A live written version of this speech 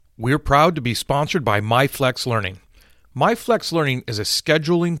We're proud to be sponsored by MyFlex Learning. MyFlex Learning is a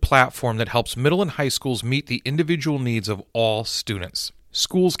scheduling platform that helps middle and high schools meet the individual needs of all students.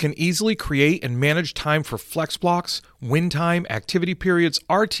 Schools can easily create and manage time for flex blocks, win time, activity periods,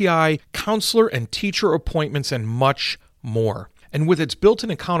 RTI, counselor and teacher appointments, and much more. And with its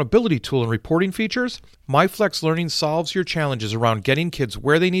built-in accountability tool and reporting features, MyFlex Learning solves your challenges around getting kids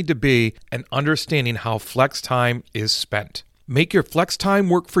where they need to be and understanding how flex time is spent. Make your flex time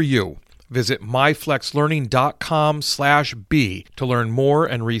work for you. Visit myflexlearning.com/B to learn more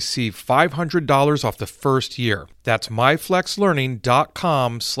and receive $500 off the first year. That's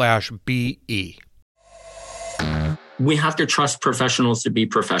myflexlearning.com/BE. We have to trust professionals to be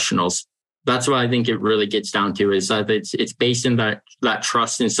professionals. That's what I think it really gets down to, is that it's based in that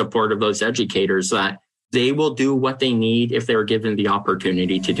trust and support of those educators, that they will do what they need if they're given the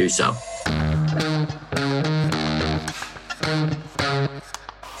opportunity to do so.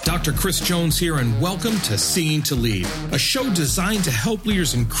 Dr. Chris Jones here, and welcome to Seeing to Lead, a show designed to help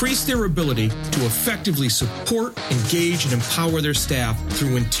leaders increase their ability to effectively support, engage, and empower their staff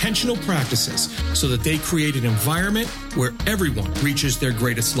through intentional practices so that they create an environment where everyone reaches their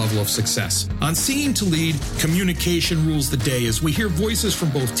greatest level of success. On Seeing to Lead, communication rules the day as we hear voices from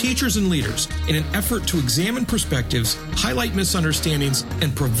both teachers and leaders in an effort to examine perspectives, highlight misunderstandings,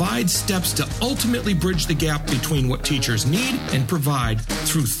 and provide steps to ultimately bridge the gap between what teachers need and provide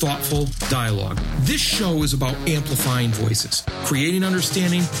through thoughtful dialogue. This show is about amplifying voices, creating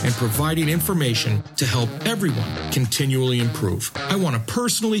understanding, and providing information to help everyone continually improve. I want to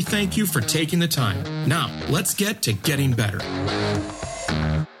personally thank you for taking the time. Now, let's get to getting better.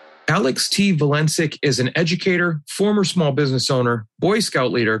 Alex T. Valencic is an educator, former small business owner, Boy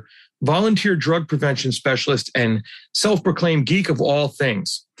Scout leader, volunteer drug prevention specialist, and self-proclaimed geek of all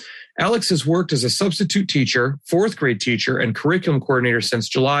things. Alex has worked as a substitute teacher, fourth grade teacher, and curriculum coordinator since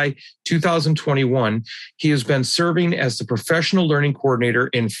July 2021. He has been serving as the professional learning coordinator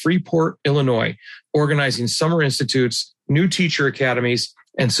in Freeport, Illinois, organizing summer institutes, new teacher academies,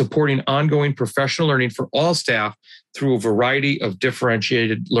 and supporting ongoing professional learning for all staff through a variety of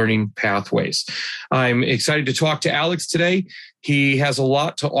differentiated learning pathways. I'm excited to talk to Alex today. He has a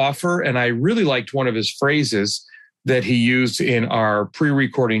lot to offer, and I really liked one of his phrases that he used in our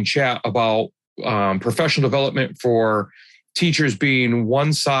pre-recording chat about professional development for teachers being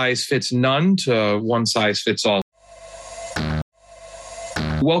one size fits none to one size fits all.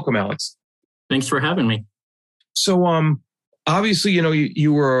 Welcome, Alex. Thanks for having me. So, obviously,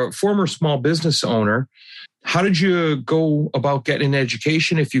 you were a former small business owner. How did you go about getting an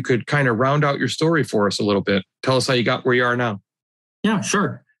education? If you could kind of round out your story for us a little bit. Tell us how you got where you are now. Yeah,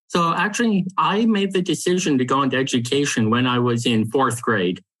 sure. So actually, I made the decision to go into education when I was in fourth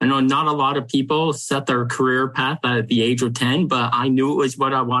grade. I know not a lot of people set their career path at the age of 10, but I knew it was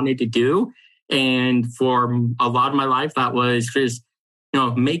what I wanted to do. And for a lot of my life, that was just,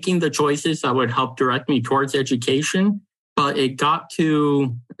 making the choices that would help direct me towards education. But it got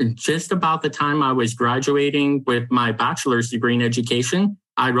to just about the time I was graduating with my bachelor's degree in education,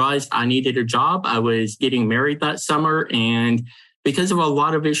 I realized I needed a job. I was getting married that summer, and because of a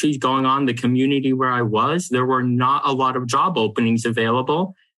lot of issues going on in the community where I was, there were not a lot of job openings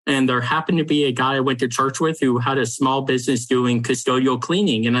available. And there happened to be a guy I went to church with who had a small business doing custodial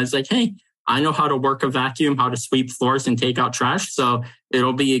cleaning. And I was like, hey, I know how to work a vacuum, how to sweep floors and take out trash. So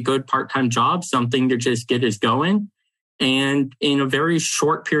it'll be a good part-time job, something to just get us going. And in a very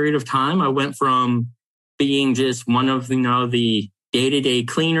short period of time, I went from being just one of, the day-to-day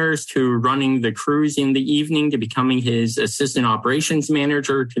cleaners to running the crews in the evening to becoming his assistant operations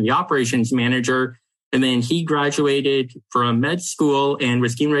manager to the operations manager. And then he graduated from med school and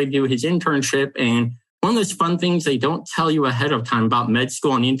was getting ready to do his internship. And one of those fun things they don't tell you ahead of time about med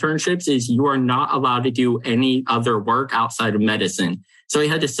school and internships is you are not allowed to do any other work outside of medicine. So he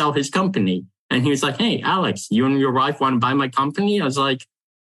had to sell his company. And he was like, hey, Alex, you and your wife want to buy my company? I was like,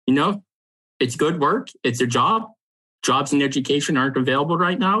 it's good work. It's a job. Jobs in education aren't available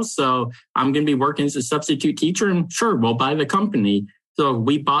right now. So I'm going to be working as a substitute teacher, and sure, we'll buy the company. So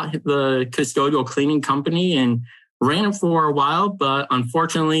we bought the custodial cleaning company and ran it for a while. But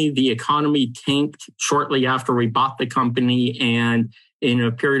unfortunately, the economy tanked shortly after we bought the company. And in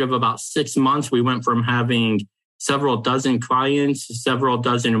a period of about 6 months, we went from having several dozen clients, several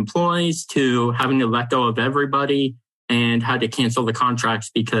dozen employees, to having to let go of everybody and had to cancel the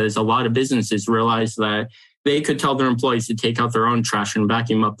contracts because a lot of businesses realized that they could tell their employees to take out their own trash and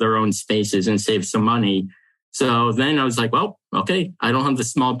vacuum up their own spaces and save some money. So then I was like, well, okay, I don't have the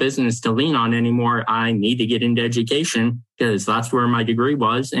small business to lean on anymore. I need to get into education because that's where my degree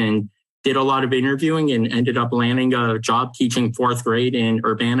was. And did a lot of interviewing and ended up landing a job teaching fourth grade in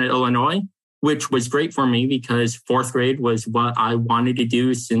Urbana, Illinois, which was great for me because fourth grade was what I wanted to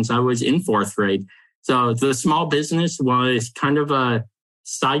do since I was in fourth grade. So the small business was kind of a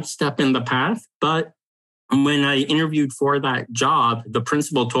sidestep in the path. But when I interviewed for that job, the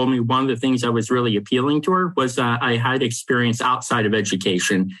principal told me one of the things that was really appealing to her was that I had experience outside of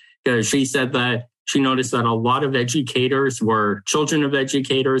education. Because she said that she noticed that a lot of educators were children of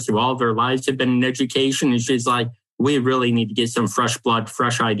educators who all their lives have been in education. And she's like, we really need to get some fresh blood,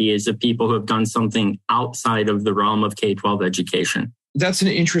 fresh ideas of people who have done something outside of the realm of K-12 education. That's an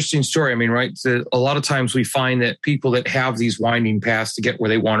interesting story. I mean, right? A lot of times we find that people that have these winding paths to get where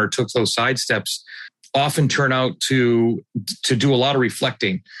they want or took those side steps often turn out to do a lot of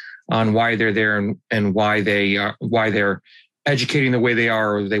reflecting on why they're there and why they're educating the way they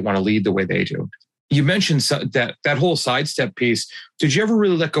are, or they want to lead the way they do. You mentioned that whole sidestep piece. Did you ever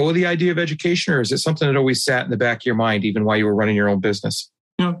really let go of the idea of education, or is it something that always sat in the back of your mind, even while you were running your own business?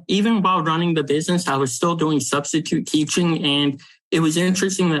 Even while running the business, I was still doing substitute teaching. And it was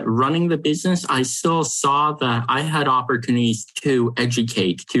interesting that running the business, I still saw that I had opportunities to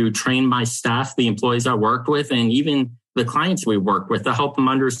educate, to train my staff, the employees I worked with, and even the clients we work with to help them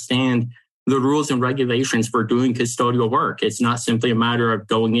understand the rules and regulations for doing custodial work. It's not simply a matter of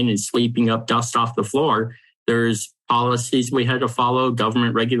going in and sweeping up dust off the floor. There's policies we had to follow,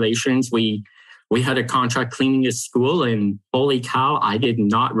 government regulations. We had a contract cleaning a school, and holy cow, I did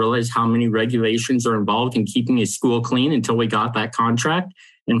not realize how many regulations are involved in keeping a school clean until we got that contract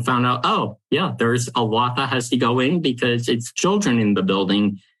and found out, oh, yeah, there's a lot that has to go in because it's children in the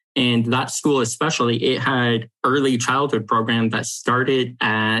building. And that school especially, it had early childhood program that started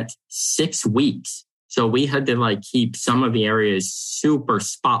at 6 weeks. So we had to keep some of the areas super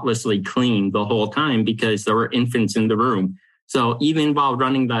spotlessly clean the whole time because there were infants in the room. So even while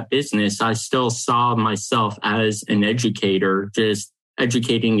running that business, I still saw myself as an educator, just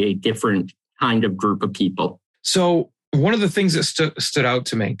educating a different kind of group of people. So one of the things that stood out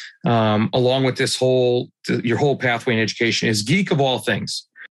to me, along with your whole pathway in education, is geek of all things.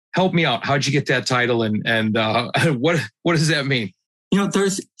 Help me out. How'd you get that title, and what does that mean?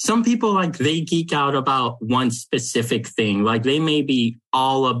 There's some people they geek out about one specific thing. They may be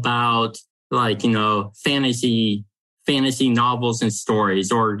all about fantasy novels and stories,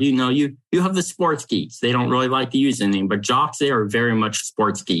 or you have the sports geeks. They don't really like to use the name, but jocks, they are very much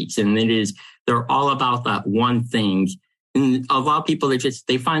sports geeks, and they're all about that one thing. And a lot of people,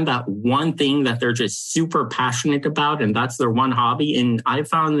 they find that one thing that they're just super passionate about, and that's their one hobby. And I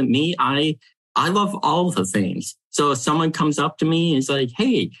found that I love all the things. So if someone comes up to me and is like,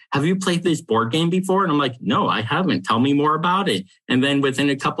 hey, have you played this board game before? And I'm like, no, I haven't. Tell me more about it. And then within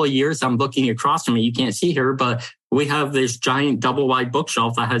a couple of years, I'm looking across from me. You can't see her, but we have this giant double wide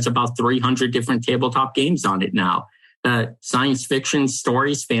bookshelf that has about 300 different tabletop games on it now. Science fiction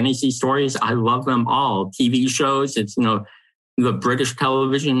stories, fantasy stories, I love them all. TV shows, it's, the British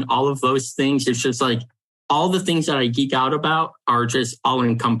television, all of those things. It's just all the things that I geek out about are just all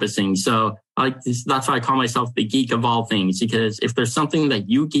encompassing. So that's why I call myself the geek of all things, because if there's something that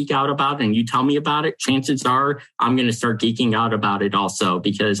you geek out about and you tell me about it, chances are I'm going to start geeking out about it also,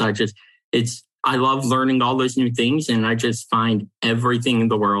 because I love learning all those new things, and I just find everything in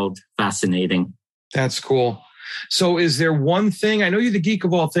the world fascinating. That's cool. So is there one thing, I know you're the geek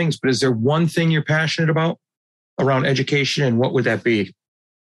of all things, but is there one thing you're passionate about around education, and what would that be?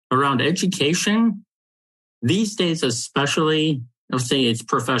 Around education, these days especially, I'll say it's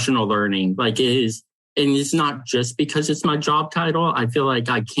professional learning. It is, and it's not just because it's my job title. I feel like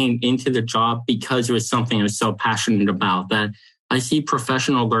I came into the job because it was something I was so passionate about, that I see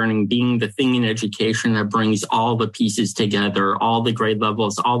professional learning being the thing in education that brings all the pieces together, all the grade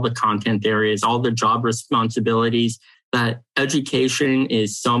levels, all the content areas, all the job responsibilities. That education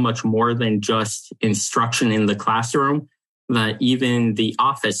is so much more than just instruction in the classroom, that even the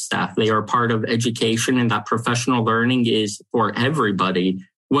office staff, they are part of education, and that professional learning is for everybody.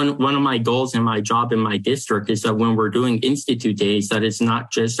 One of my goals in my job in my district is that when we're doing Institute Days, that it's not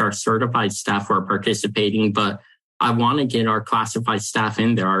just our certified staff who are participating, but I want to get our classified staff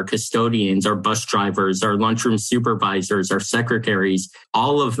in there, our custodians, our bus drivers, our lunchroom supervisors, our secretaries,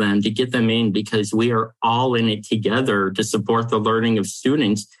 all of them, to get them in, because we are all in it together to support the learning of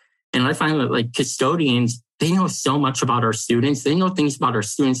students. And I find that custodians, they know so much about our students. They know things about our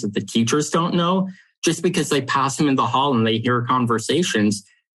students that the teachers don't know, just because they pass them in the hall and they hear conversations.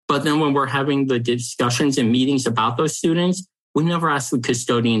 But then when we're having the discussions and meetings about those students, we never ask the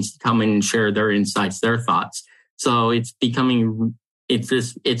custodians to come in and share their insights, their thoughts. So it's becoming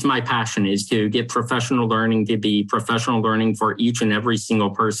it's my passion is to get professional learning to be professional learning for each and every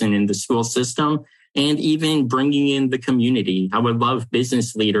single person in the school system, and even bringing in the community. I would love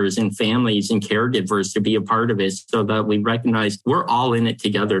business leaders and families and caregivers to be a part of it so that we recognize we're all in it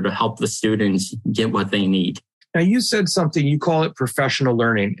together to help the students get what they need. Now, you said something, you call it professional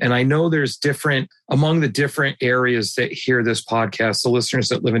learning. And I know there's among the different areas that hear this podcast, the listeners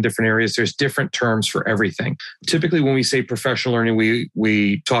that live in different areas, there's different terms for everything. Typically, when we say professional learning,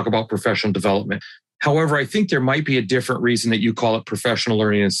 we talk about professional development. However, I think there might be a different reason that you call it professional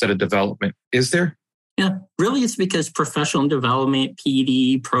learning instead of development. Is there? Yeah, really it's because professional development,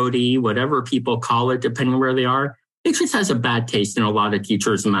 PD, ProD, whatever people call it, depending on where they are, it just has a bad taste in a lot of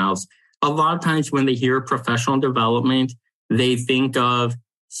teachers' mouths. A lot of times when they hear professional development, they think of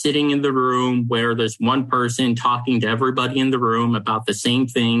sitting in the room where there's one person talking to everybody in the room about the same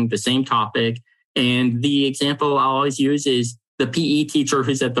thing, the same topic. And the example I always use is the PE teacher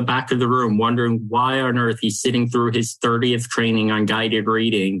who's at the back of the room wondering why on earth he's sitting through his 30th training on guided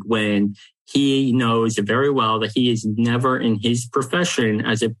reading when he knows very well that he is never in his profession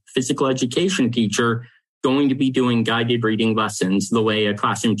as a physical education teacher going to be doing guided reading lessons the way a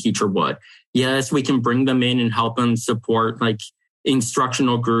classroom teacher would. Yes, we can bring them in and help them support like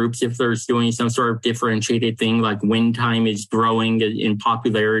instructional groups if there's doing some sort of differentiated thing like Win Time is growing in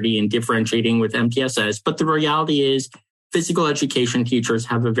popularity and differentiating with MTSS. But the reality is physical education teachers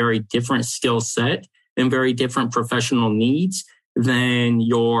have a very different skill set and very different professional needs than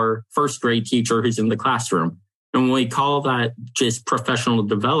your first grade teacher who's in the classroom. And when we call that just professional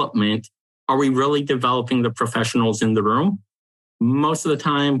development, are we really developing the professionals in the room? Most of the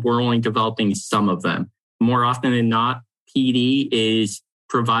time, we're only developing some of them. More often than not, PD is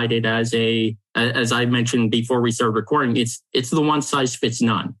provided as I mentioned before we started recording, it's the one size fits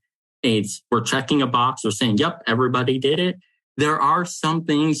none. We're checking a box, we're saying, yep, everybody did it. There are some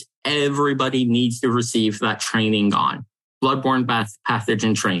things everybody needs to receive that training on. Bloodborne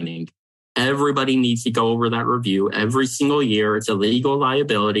pathogen training. Everybody needs to go over that review every single year. It's a legal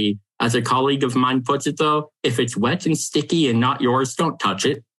liability. As a colleague of mine puts it, though, if it's wet and sticky and not yours, don't touch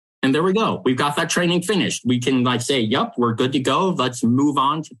it. And there we go. We've got that training finished. We can say, yep, we're good to go. Let's move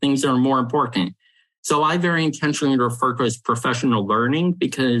on to things that are more important. So I very intentionally refer to it as professional learning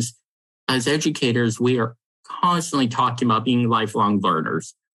because as educators, we are constantly talking about being lifelong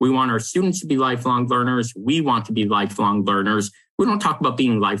learners. We want our students to be lifelong learners. We want to be lifelong learners. We don't talk about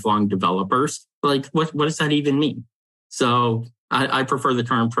being lifelong developers. Like, what does that even mean? So I prefer the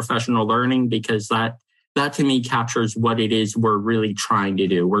term professional learning because that to me captures what it is we're really trying to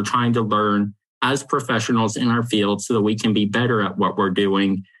do. We're trying to learn as professionals in our field so that we can be better at what we're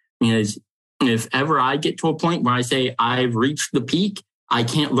doing. Because if ever I get to a point where I say I've reached the peak, I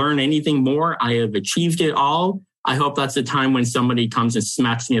can't learn anything more, I have achieved it all, I hope that's the time when somebody comes and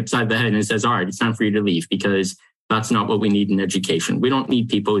smacks me upside the head and says, all right, it's time for you to leave, because that's not what we need in education. We don't need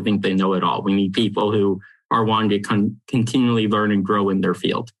people who think they know it all. We need people who are wanting to continually learn and grow in their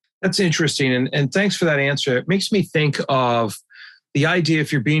field. That's interesting. And thanks for that answer. It makes me think of the idea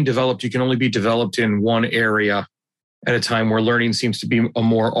if you're being developed, you can only be developed in one area at a time, where learning seems to be a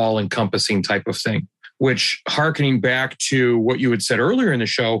more all-encompassing type of thing, which, hearkening back to what you had said earlier in the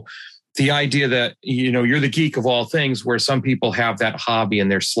show, the idea that, you're the geek of all things, where some people have that hobby and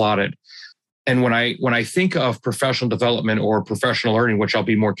they're slotted. And when I think of professional development or professional learning, which I'll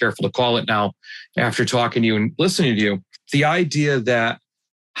be more careful to call it now after talking to you and listening to you, the idea that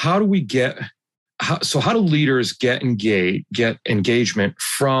how do leaders get engagement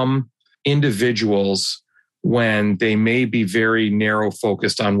from individuals when they may be very narrow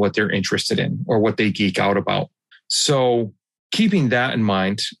focused on what they're interested in or what they geek out about? So keeping that in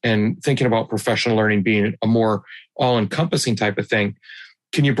mind and thinking about professional learning being a more all-encompassing type of thing,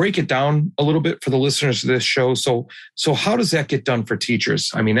 can you break it down a little bit for the listeners of this show? So how does that get done for teachers?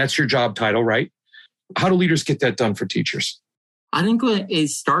 I mean, that's your job title, right? How do leaders get that done for teachers? I think it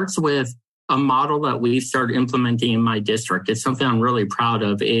starts with a model that we've started implementing in my district. It's something I'm really proud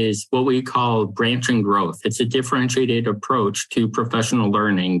of, is what we call branch and growth. It's a differentiated approach to professional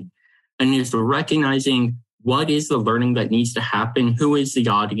learning. And it's recognizing what is the learning that needs to happen, who is the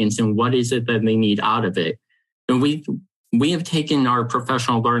audience, and what is it that they need out of it. And we have taken our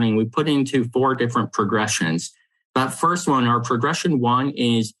professional learning, we put into 4 different progressions. That first one, our progression 1,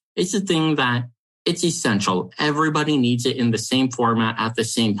 is it's a thing that it's essential. Everybody needs it in the same format at the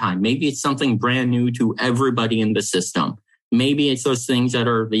same time. Maybe it's something brand new to everybody in the system. Maybe it's those things that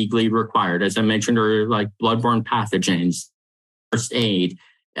are legally required, as I mentioned earlier, like bloodborne pathogens, first aid.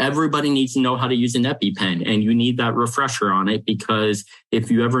 Everybody needs to know how to use an EpiPen, and you need that refresher on it, because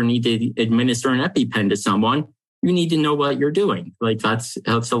if you ever need to administer an EpiPen to someone, you need to know what you're doing. Like that's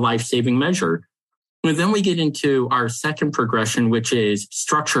a life-saving measure. And then we get into our second progression, which is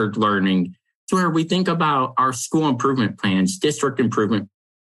structured learning. It's where we think about our school improvement plans, district improvement,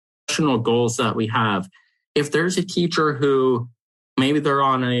 professional goals that we have. If there's a teacher who maybe they're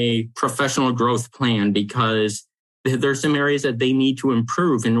on a professional growth plan because there's some areas that they need to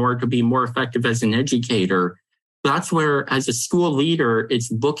improve in order to be more effective as an educator, that's where, as a school leader,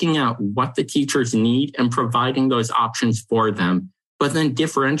 it's looking at what the teachers need and providing those options for them, but then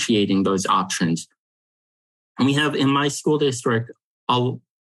differentiating those options. And we have in my school district,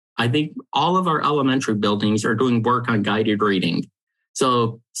 I think all of our elementary buildings are doing work on guided reading.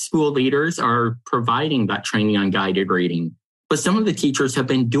 So school leaders are providing that training on guided reading. But some of the teachers have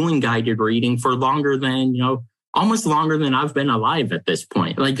been doing guided reading for longer than, almost longer than I've been alive at this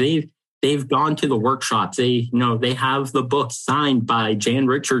point. Like they've gone to the workshops. They have the book signed by Jan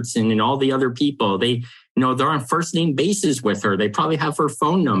Richardson and all the other people. They're on first name basis with her. They probably have her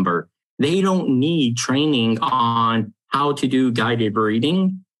phone number. They don't need training on how to do guided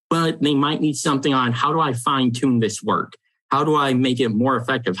reading, but they might need something on how do I fine tune this work? How do I make it more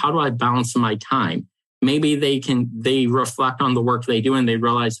effective? How do I balance my time? Maybe they reflect on the work they do and they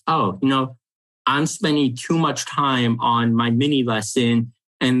realize, I'm spending too much time on my mini lesson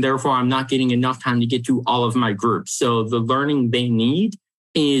and therefore I'm not getting enough time to get to all of my groups. So the learning they need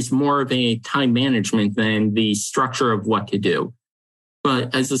is more of a time management than the structure of what to do.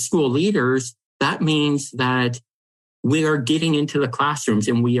 But as the school leaders, that means that we are getting into the classrooms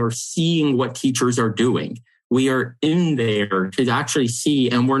and we are seeing what teachers are doing. We are in there to actually see,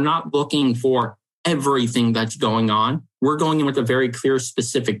 and we're not looking for everything that's going on. We're going in with a very clear,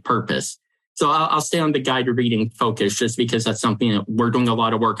 specific purpose. So I'll stay on the guided reading focus just because that's something that we're doing a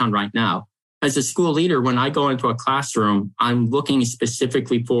lot of work on right now. As a school leader, when I go into a classroom, I'm looking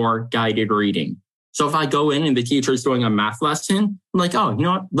specifically for guided reading. So if I go in and the teacher is doing a math lesson, I'm like,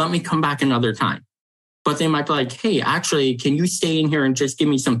 let me come back another time. But they might be like, hey, actually, can you stay in here and just give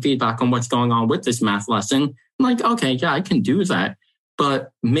me some feedback on what's going on with this math lesson? I'm like, okay, yeah, I can do that.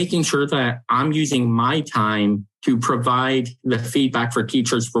 But making sure that I'm using my time to provide the feedback for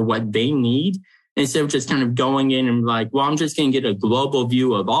teachers for what they need, instead of just kind of going in and like, well, I'm just going to get a global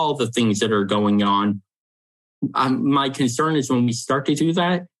view of all the things that are going on. My concern is when we start to do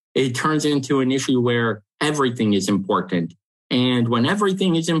that, it turns into an issue where everything is important. And when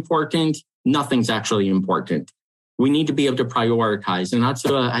everything is important, nothing's actually important. We need to be able to prioritize. And that's,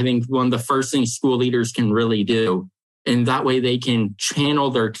 I think, one of the first things school leaders can really do. And that way they can channel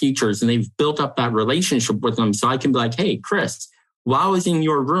their teachers and they've built up that relationship with them. So I can be like, hey, Chris, while I was in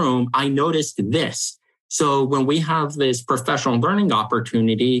your room, I noticed this. So when we have this professional learning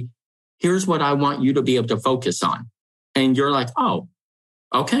opportunity, here's what I want you to be able to focus on. And you're like, oh,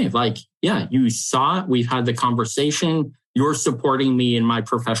 okay, like, yeah, you saw it. We've had the conversation. You're supporting me in my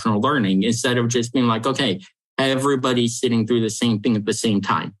professional learning instead of just being like, okay, everybody's sitting through the same thing at the same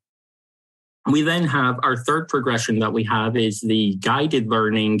time. We then have our third progression that we have is the guided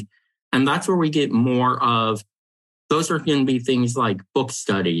learning. And that's where we get more of, those are going to be things like book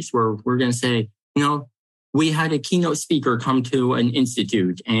studies where we're going to say, we had a keynote speaker come to an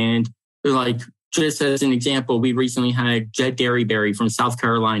institute and like, just as an example, we recently had Jed Derryberry from South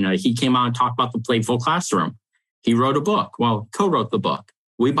Carolina. He came out and talked about the Playful Classroom. He wrote a book, co-wrote the book.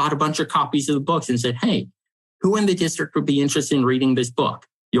 We bought a bunch of copies of the books and said, hey, who in the district would be interested in reading this book?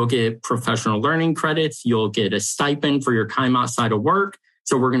 You'll get professional learning credits. You'll get a stipend for your time outside of work.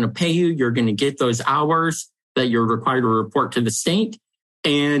 So we're going to pay you. You're going to get those hours that you're required to report to the state.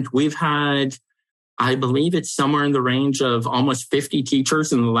 And we've had, I believe it's somewhere in the range of almost 50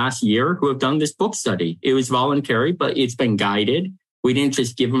 teachers in the last year who have done this book study. It was voluntary, but it's been guided. We didn't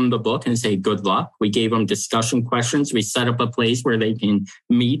just give them the book and say, good luck. We gave them discussion questions. We set up a place where they can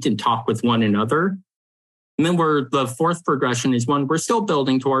meet and talk with one another. And then the fourth progression is one we're still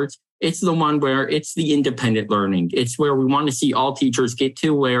building towards. It's the one where it's the independent learning. It's where we want to see all teachers get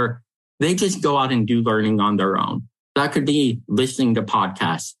to where they just go out and do learning on their own. That could be listening to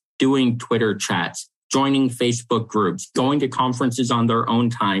podcasts, doing Twitter chats, joining Facebook groups, going to conferences on their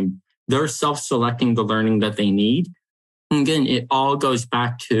own time. They're self-selecting the learning that they need. And again, it all goes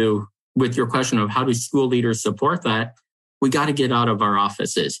back to, with your question of how do school leaders support that, we got to get out of our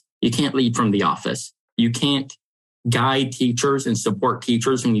offices. You can't lead from the office. You can't guide teachers and support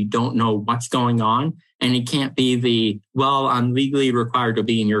teachers when you don't know what's going on. And it can't be I'm legally required to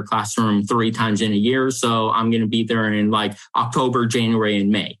be in your classroom 3 times in a year. So I'm going to be there in like October, January, and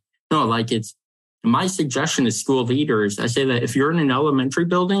May. No, it's my suggestion to school leaders. I say that if you're in an elementary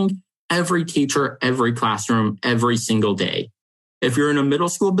building, every teacher, every classroom, every single day. If you're in a middle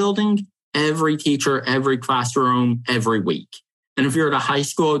school building, every teacher, every classroom, every week. And if you're at a high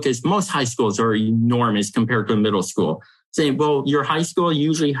school, because most high schools are enormous compared to a middle school, say, well, your high school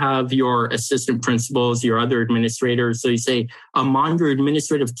usually have your assistant principals, your other administrators. So you say, among your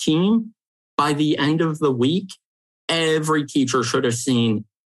administrative team, by the end of the week, every teacher should have seen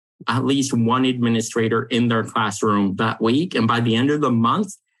at least one administrator in their classroom that week. And by the end of the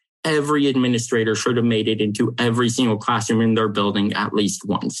month, every administrator should have made it into every single classroom in their building at least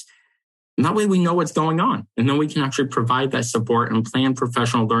once. And that way we know what's going on. And then we can actually provide that support and plan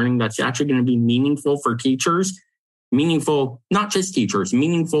professional learning that's actually going to be meaningful for teachers, meaningful, not just teachers,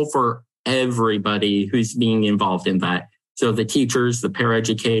 meaningful for everybody who's being involved in that. So the teachers, the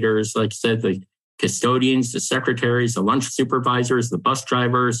paraeducators, like I said, the custodians, the secretaries, the lunch supervisors, the bus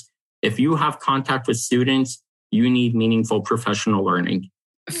drivers. If you have contact with students, you need meaningful professional learning.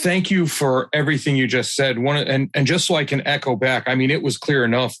 Thank you for everything you just said. And just so I can echo back, I mean, it was clear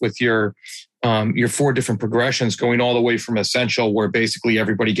enough with your 4 different progressions going all the way from essential, where basically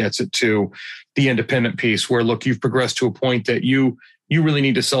everybody gets it, to the independent piece, where, look, you've progressed to a point that you really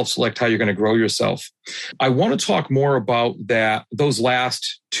need to self-select how you're going to grow yourself. I want to talk more about those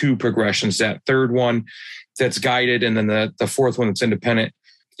last 2 progressions, that third one that's guided, and then the fourth one that's independent,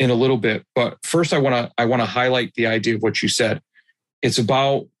 in a little bit. But first, I want to highlight the idea of what you said. It's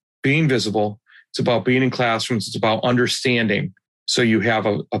about being visible. It's about being in classrooms. It's about understanding, so you have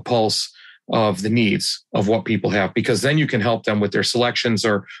a pulse of the needs of what people have, because then you can help them with their selections,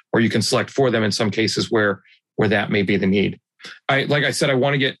 or you can select for them in some cases where that may be the need. Like I said, I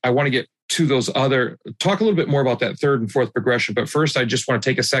want to get to those talk a little bit more about that third and fourth progression. But first, I just want to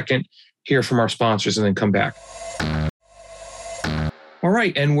take a second, hear from our sponsors, and then come back. All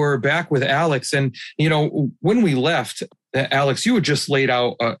right. And we're back with Alex. And, when we left, Alex, you had just laid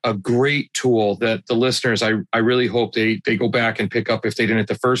out a great tool that the listeners, I really hope they go back and pick up if they didn't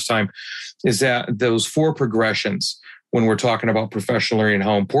the first time, is that those 4 progressions when we're talking about professional learning and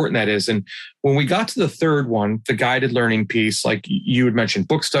how important that is. And when we got to the third one, the guided learning piece, like you had mentioned,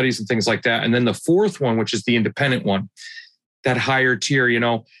 book studies and things like that. And then the fourth one, which is the independent one, that higher tier,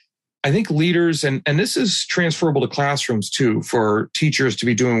 I think leaders, and this is transferable to classrooms too, for teachers to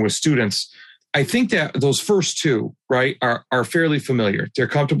be doing with students. I think that those first 2, right, are fairly familiar. They're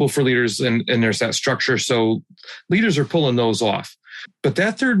comfortable for leaders, and there's that structure. So leaders are pulling those off. But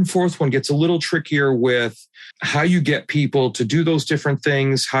that third and fourth one gets a little trickier with how you get people to do those different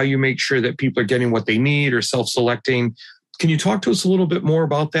things, how you make sure that people are getting what they need or self-selecting. Can you talk to us a little bit more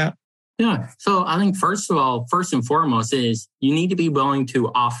about that? Yeah. So I think first and foremost is you need to be willing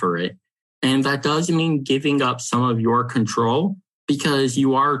to offer it. And that does mean giving up some of your control, because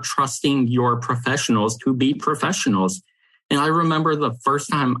you are trusting your professionals to be professionals. And I remember the first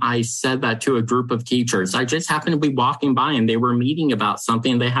time I said that to a group of teachers, I just happened to be walking by and they were meeting about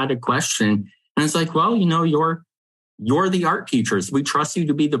something. They had a question. And it's like, well, you're the art teachers. We trust you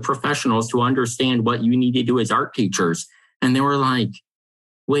to be the professionals to understand what you need to do as art teachers. And they were like,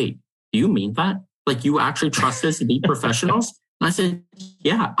 wait, do you mean that? Like, you actually trust us to be professionals? And I said,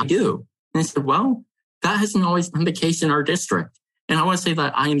 yeah, I do. And I said, well, that hasn't always been the case in our district. And I want to say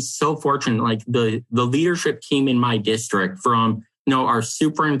that I am so fortunate, like the leadership team in my district, from, our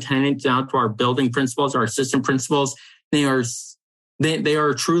superintendent down to our building principals, our assistant principals, they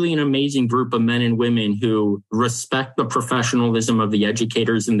are truly an amazing group of men and women who respect the professionalism of the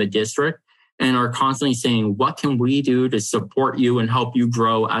educators in the district and are constantly saying, what can we do to support you and help you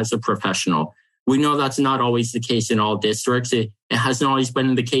grow as a professional? We know that's not always the case in all districts. It hasn't always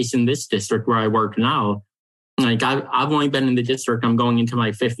been the case in this district where I work now. Like, I've only been in the district, I'm going into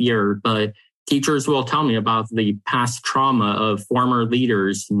my 5th year, but teachers will tell me about the past trauma of former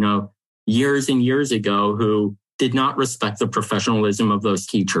leaders, years and years ago, who did not respect the professionalism of those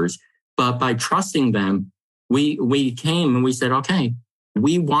teachers. But by trusting them, we came and we said, okay,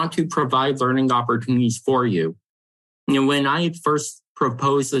 we want to provide learning opportunities for you. When I had first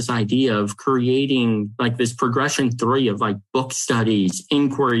proposed this idea of creating like this progression 3 of like book studies,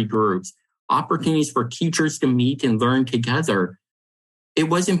 inquiry groups, opportunities for teachers to meet and learn together, it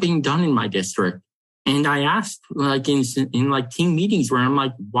wasn't being done in my district. And I asked, like in team meetings where I'm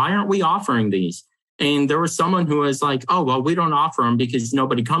like, why aren't we offering these? And there was someone who was like, oh, well, we don't offer them because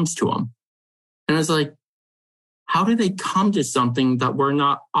nobody comes to them. And I was like, how do they come to something that we're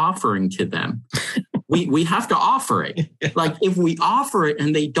not offering to them? We have to offer it. Like, if we offer it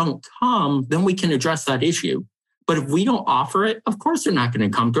and they don't come, then we can address that issue. But if we don't offer it, of course they're not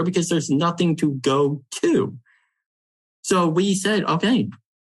going to come to it because there's nothing to go to. So we said, okay,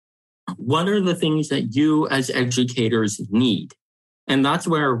 what are the things that you as educators need? And that's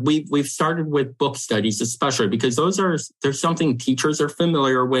where we've started with book studies, especially because there's something teachers are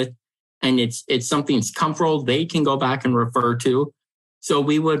familiar with. and it's something that's comfortable, they can go back and refer to. So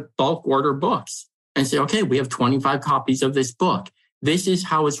we would bulk order books and say, okay, we have 25 copies of this book. This is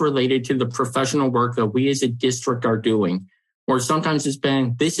how it's related to the professional work that we as a district are doing. Or sometimes it's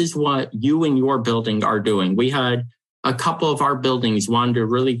been, this is what you and your building are doing. We had a couple of our buildings wanted to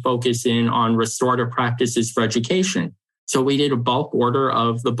really focus in on restorative practices for education. So we did a bulk order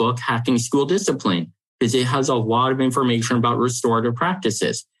of the book, Hacking School Discipline, because it has a lot of information about restorative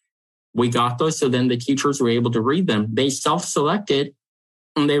practices. We got those, so then the teachers were able to read them. They self-selected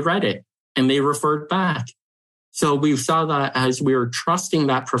and they read it and they referred back. So we saw that as we were trusting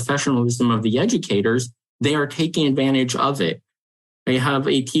that professionalism of the educators, they are taking advantage of it. They have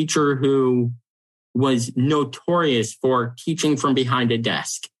a teacher who was notorious for teaching from behind a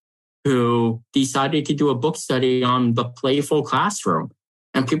desk, who decided to do a book study on the playful classroom.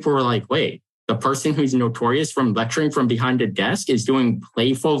 And people were like, wait, the person who's notorious from lecturing from behind a desk is doing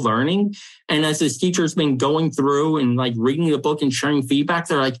playful learning. And as this teacher's been going through and like reading the book and sharing feedback,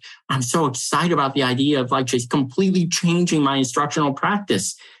 they're like, I'm so excited about the idea of like just completely changing my instructional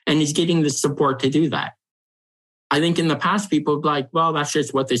practice, and he's getting the support to do that. I think in the past, people would be like, well, that's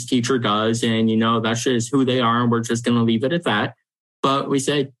just what this teacher does. And, that's just who they are. And we're just going to leave it at that. But we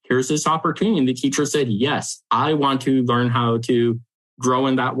said, here's this opportunity. And the teacher said, yes, I want to learn how to grow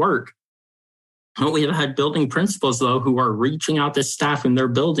in that work. But we have had building principals, though, who are reaching out to staff in their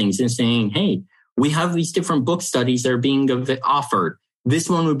buildings and saying, hey, we have these different book studies that are being offered. This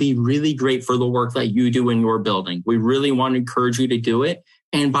one would be really great for the work that you do in your building. We really want to encourage you to do it.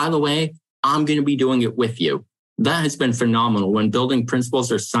 And by the way, I'm going to be doing it with you. That has been phenomenal when building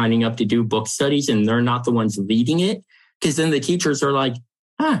principals are signing up to do book studies and they're not the ones leading it, because then the teachers are like,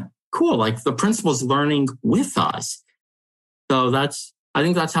 cool. Like the principal's learning with us. So I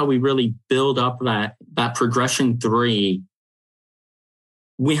think that's how we really build up that progression 3.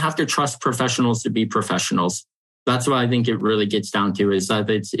 We have to trust professionals to be professionals. That's what I think it really gets down to, is that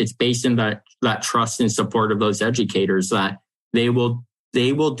it's based in that trust and support of those educators, that they will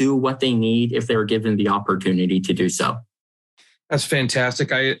do what they need if they're given the opportunity to do so. That's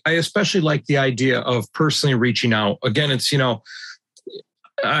fantastic. I especially like the idea of personally reaching out. Again, it's,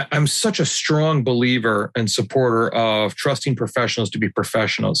 I'm such a strong believer and supporter of trusting professionals to be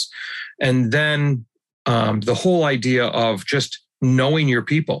professionals. And then the whole idea of just knowing your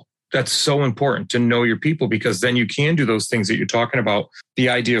people. That's so important, to know your people, because then you can do those things that you're talking about. The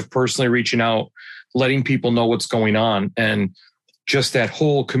idea of personally reaching out, letting people know what's going on, and just that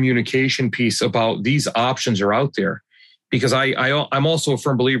whole communication piece about these options are out there. Because I'm also a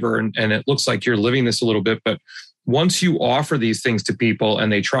firm believer, and it looks like you're living this a little bit, but once you offer these things to people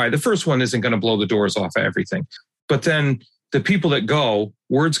and they try, the first one isn't going to blow the doors off of everything. But then the people that go,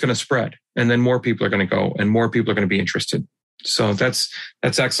 word's going to spread, and then more people are going to go and more people are going to be interested. So that's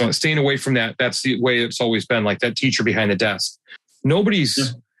excellent. Staying away from that. That's the way it's always been, like that teacher behind the desk.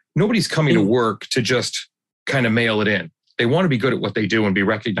 Nobody's coming to work to just kind of mail it in. They want to be good at what they do and be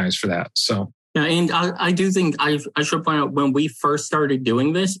recognized for that. So. Yeah, and I do think I should point out, when we first started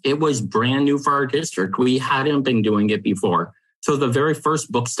doing this, it was brand new for our district. We hadn't been doing it before. So the very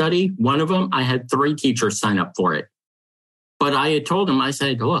first book study, one of them, I had 3 teachers sign up for it. But I had told them, I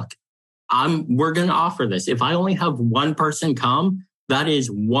said, look, we're going to offer this. If I only have one person come, that is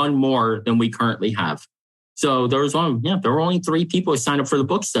one more than we currently have. So there was there were only 3 people who signed up for the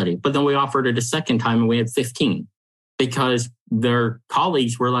book study, but then we offered it a second time and we had 15. Because their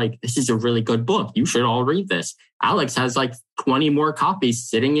colleagues were like, this is a really good book. You should all read this. Alex has like 20 more copies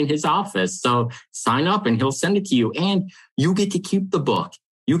sitting in his office. So sign up and he'll send it to you. And you get to keep the book.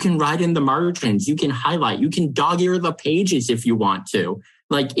 You can write in the margins. You can highlight. You can dog-ear the pages if you want to.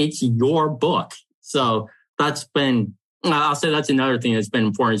 Like, it's your book. So I'll say that's another thing that's been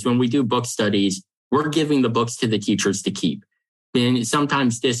important, is when we do book studies, we're giving the books to the teachers to keep. And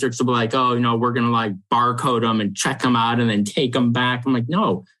sometimes districts will be like, we're going to like barcode them and check them out and then take them back. I'm like,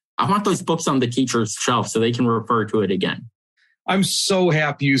 no, I want those books on the teacher's shelf so they can refer to it again. I'm so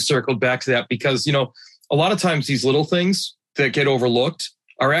happy you circled back to that, because, a lot of times these little things that get overlooked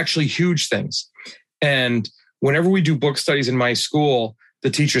are actually huge things. And whenever we do book studies in my school, the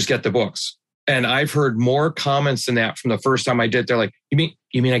teachers get the books. And I've heard more comments than that from the first time I did. They're like, you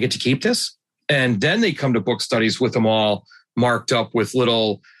mean I get to keep this? And then they come to book studies with them all marked up with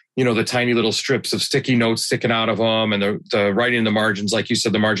little, the tiny little strips of sticky notes sticking out of them, and the writing in the margins, like you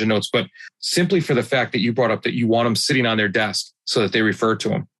said, the margin notes, but simply for the fact that you brought up that you want them sitting on their desk so that they refer to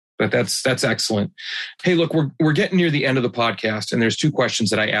them. But that's excellent. Hey, look, we're getting near the end of the podcast, and there's 2 questions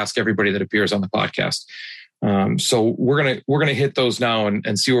that I ask everybody that appears on the podcast. So we're gonna hit those now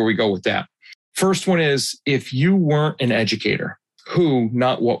and see where we go with that. First one is, if you weren't an educator, Who,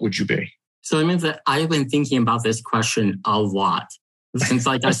 not what would you be? So it means that I've been thinking about this question a lot. Since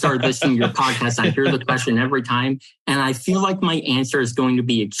I started listening to your podcast, I hear the question every time. And I feel like my answer is going to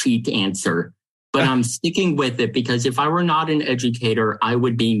be a cheat answer. But I'm sticking with it because if I were not an educator, I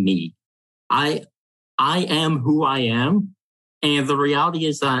would be me. I am who I am. And the reality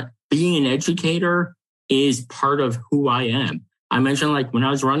is that being an educator is part of who I am. I mentioned when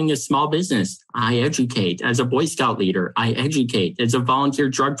I was running a small business, I educate. As a Boy Scout leader, I educate. As a volunteer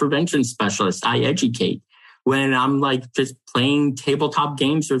drug prevention specialist, I educate. When I'm just playing tabletop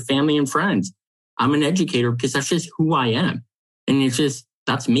games with family and friends, I'm an educator because that's just who I am. And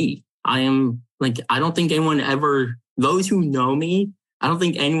that's me. I am I don't think anyone ever, those who know me, I don't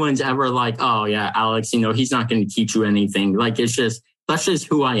think anyone's ever oh yeah, Alex, he's not going to teach you anything. That's just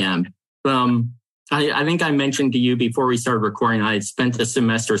who I am. I think I mentioned to you before we started recording, I had spent a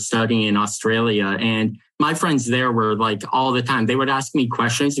semester studying in Australia, and my friends there were all the time, they would ask me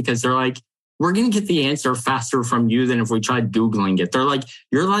questions because they're we're going to get the answer faster from you than if we tried Googling it.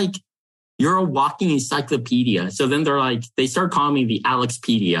 They're you're a walking encyclopedia. So then they start calling me the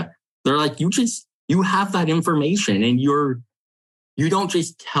Alexpedia. They're you have that information and you don't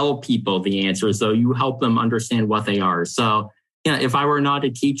just tell people the answers, though. You help them understand what they are. So yeah, if I were not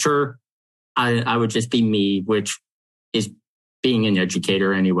a teacher, I would just be me, which is being an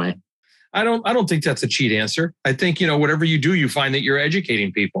educator anyway. I don't think that's a cheat answer. I think, whatever you do, you find that you're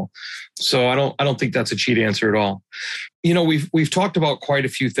educating people. So I don't think that's a cheat answer at all. We've talked about quite a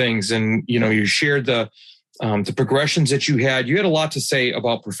few things, and, you shared the progressions that you had. You had a lot to say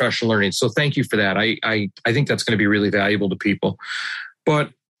about professional learning. So thank you for that. I think that's going to be really valuable to people.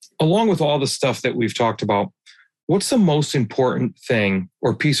 But along with all the stuff that we've talked about, what's the most important thing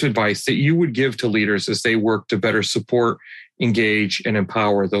or piece of advice that you would give to leaders as they work to better support, engage, and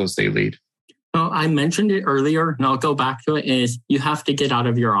empower those they lead? Well, I mentioned it earlier, and I'll go back to it, is you have to get out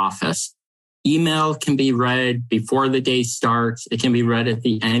of your office. Email can be read before the day starts. It can be read at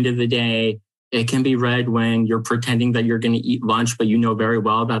the end of the day. It can be read when you're pretending that you're going to eat lunch, but you know very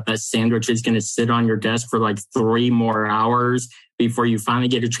well that sandwich is going to sit on your desk for 3 more hours before you finally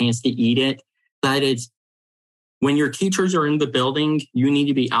get a chance to eat it. That it's when your teachers are in the building, you need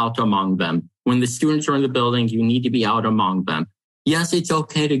to be out among them. When the students are in the building, you need to be out among them. Yes, it's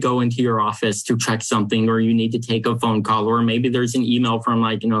okay to go into your office to check something, or you need to take a phone call, or maybe there's an email from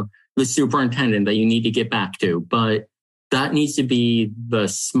the superintendent that you need to get back to. But that needs to be the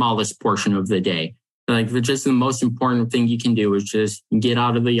smallest portion of the day. Just the most important thing you can do is just get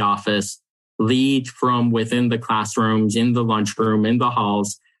out of the office, lead from within the classrooms, in the lunchroom, in the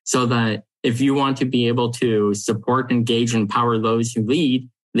halls, so that if you want to be able to support, engage, and empower those who lead,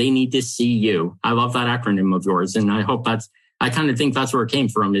 they need to see you. I love that acronym of yours. And I hope I kind of think that's where it came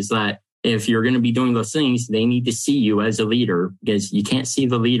from, is that if you're going to be doing those things, they need to see you as a leader, because you can't see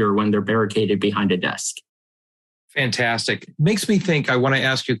the leader when they're barricaded behind a desk. Fantastic. Makes me think, I want to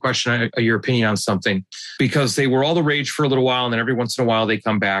ask you a question, your opinion on something, because they were all the rage for a little while, and then every once in a while they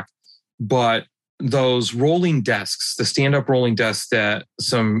come back. But those rolling desks, the stand-up rolling desks that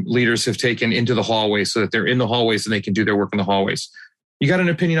some leaders have taken into the hallway so that they're in the hallways and they can do their work in the hallways. You got an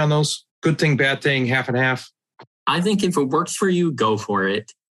opinion on those? Good thing, bad thing, half and half? I think if it works for you, go for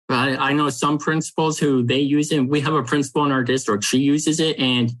it. I know some principals who they use it. We have a principal in our district. She uses it,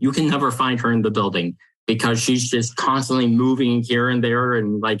 and you can never find her in the building because she's just constantly moving here and there.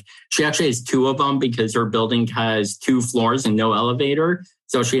 And she actually has 2 of them because her building has 2 floors and no elevator.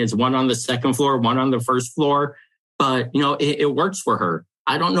 So she has one on the second floor, one on the first floor. But, it works for her.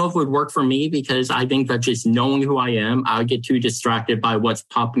 I don't know if it would work for me, because I think that just knowing who I am, I get too distracted by what's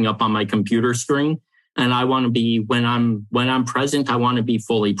popping up on my computer screen. And I want to be, when I'm present, I want to be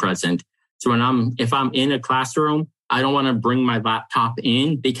fully present. So if I'm in a classroom, I don't want to bring my laptop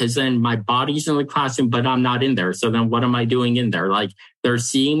in, because then my body's in the classroom, but I'm not in there. So then what am I doing in there? They're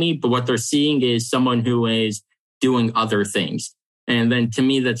seeing me, but what they're seeing is someone who is doing other things. And then to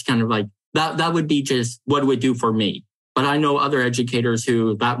me, that's kind of that would be just what it would do for me. But I know other educators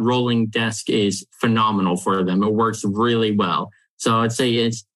who that rolling desk is phenomenal for them. It works really well. So I'd say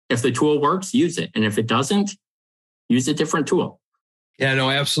if the tool works, use it. And if it doesn't, use a different tool. Yeah, no,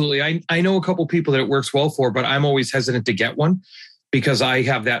 absolutely. I know a couple people that it works well for, but I'm always hesitant to get one because I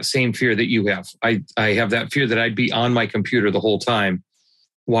have that same fear that you have. I have that fear that I'd be on my computer the whole time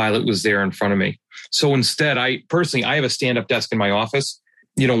while it was there in front of me. So instead, I have a stand-up desk in my office,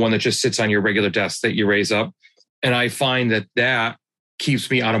 one that just sits on your regular desk that you raise up. And I find that keeps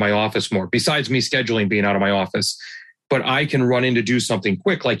me out of my office more, besides me scheduling being out of my office. But I can run in to do something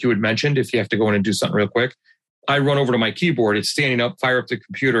quick, like you had mentioned, if you have to go in and do something real quick. I run over to my keyboard, it's standing up, fire up the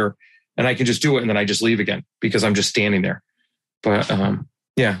computer, and I can just do it. And then I just leave again because I'm just standing there. But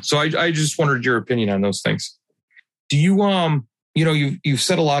yeah, so I just wondered your opinion on those things. Do you, you've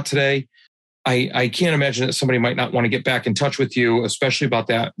said a lot today. I can't imagine that somebody might not want to get back in touch with you, especially about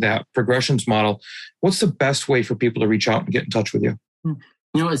that progressions model. What's the best way for people to reach out and get in touch with you?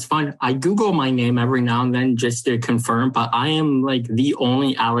 It's fun. I Google my name every now and then just to confirm, but I am like the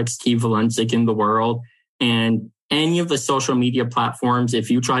only Alex T. Valencic in the world. And any of the social media platforms,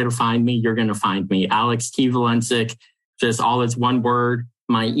 if you try to find me, you're going to find me. Alex T. Valencic, just all as one word.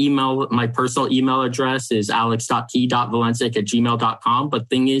 My personal email address is alex.t.valencic@gmail.com. But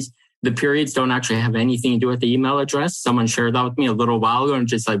thing is, the periods don't actually have anything to do with the email address. Someone shared that with me a little while ago and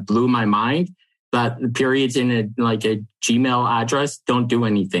just like blew my mind that the periods in a Gmail address don't do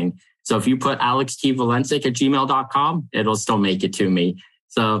anything. So if you put alextvalencic@gmail.com, it'll still make it to me.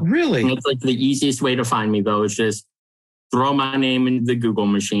 So really, it's like the easiest way to find me though is just throw my name into the Google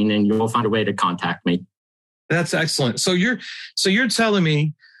machine and you'll find a way to contact me. That's excellent. So you're telling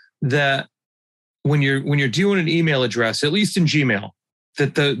me that when you're doing an email address, at least in Gmail,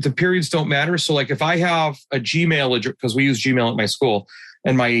 that the periods don't matter. So like if I have a Gmail address, because we use Gmail at my school,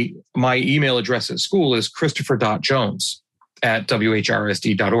 and my email address at school is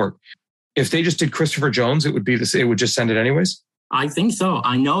christopher.jones@whrsd.org. If they just did Christopher Jones, it would just send it anyways? I think so.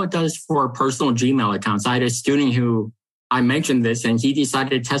 I know it does for personal Gmail accounts. I had a student who I mentioned this and he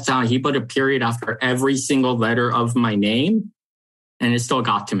decided to test out. He put a period after every single letter of my name and it still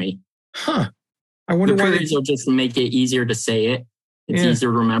got to me. Huh. I wonder why. The periods will just make it easier to say it. It's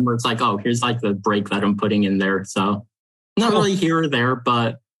easier to remember. It's like, oh, here's like the break that I'm putting in there. So not really here or there,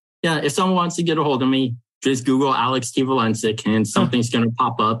 but yeah, if someone wants to get a hold of me, just Google Alex T. Valencic and something's going to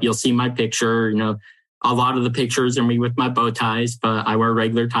pop up. You'll see my picture. A lot of the pictures are me with my bow ties, but I wear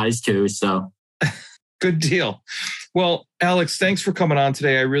regular ties too. So good deal. Well, Alex, thanks for coming on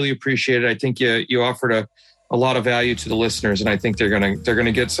today. I really appreciate it. I think you offered a lot of value to the listeners, and I think they're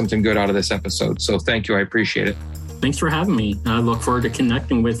gonna get something good out of this episode. So thank you. I appreciate it. Thanks for having me. I look forward to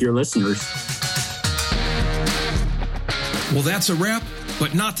connecting with your listeners. Well, that's a wrap,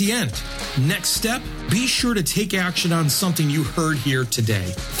 but not the end. Next step, be sure to take action on something you heard here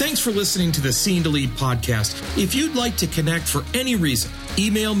today. Thanks for listening to the Seen to Lead podcast. If you'd like to connect for any reason,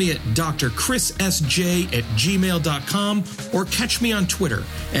 email me at drchrisSJ@gmail.com or catch me on Twitter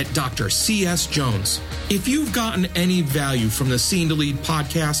at drcsjones. If you've gotten any value from the Seen to Lead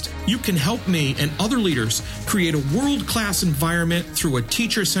podcast, you can help me and other leaders create a world-class environment through a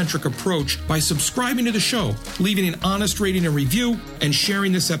teacher-centric approach by subscribing to the show, leaving an honest rating and review, and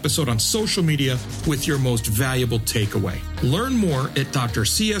sharing this episode on social media with your most valuable takeaway. Learn more at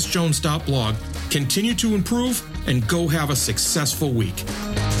drcsjones.blog. Continue to improve and go have a successful week.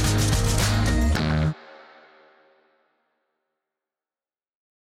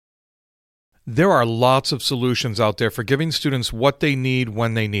 There are lots of solutions out there for giving students what they need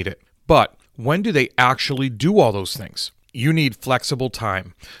when they need it. But when do they actually do all those things? You need flexible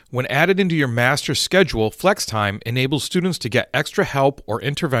time. When added into your master schedule, FlexTime enables students to get extra help or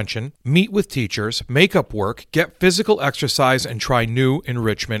intervention, meet with teachers, make up work, get physical exercise, and try new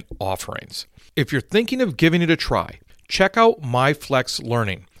enrichment offerings. If you're thinking of giving it a try, check out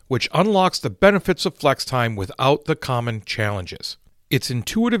MyFlexLearning, which unlocks the benefits of FlexTime without the common challenges. Its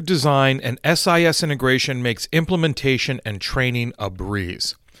intuitive design and SIS integration makes implementation and training a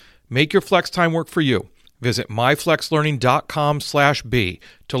breeze. Make your FlexTime work for you. Visit myflexlearning.com/B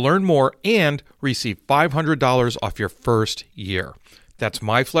to learn more and receive $500 off your first year. That's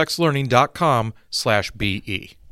myflexlearning.com/BE.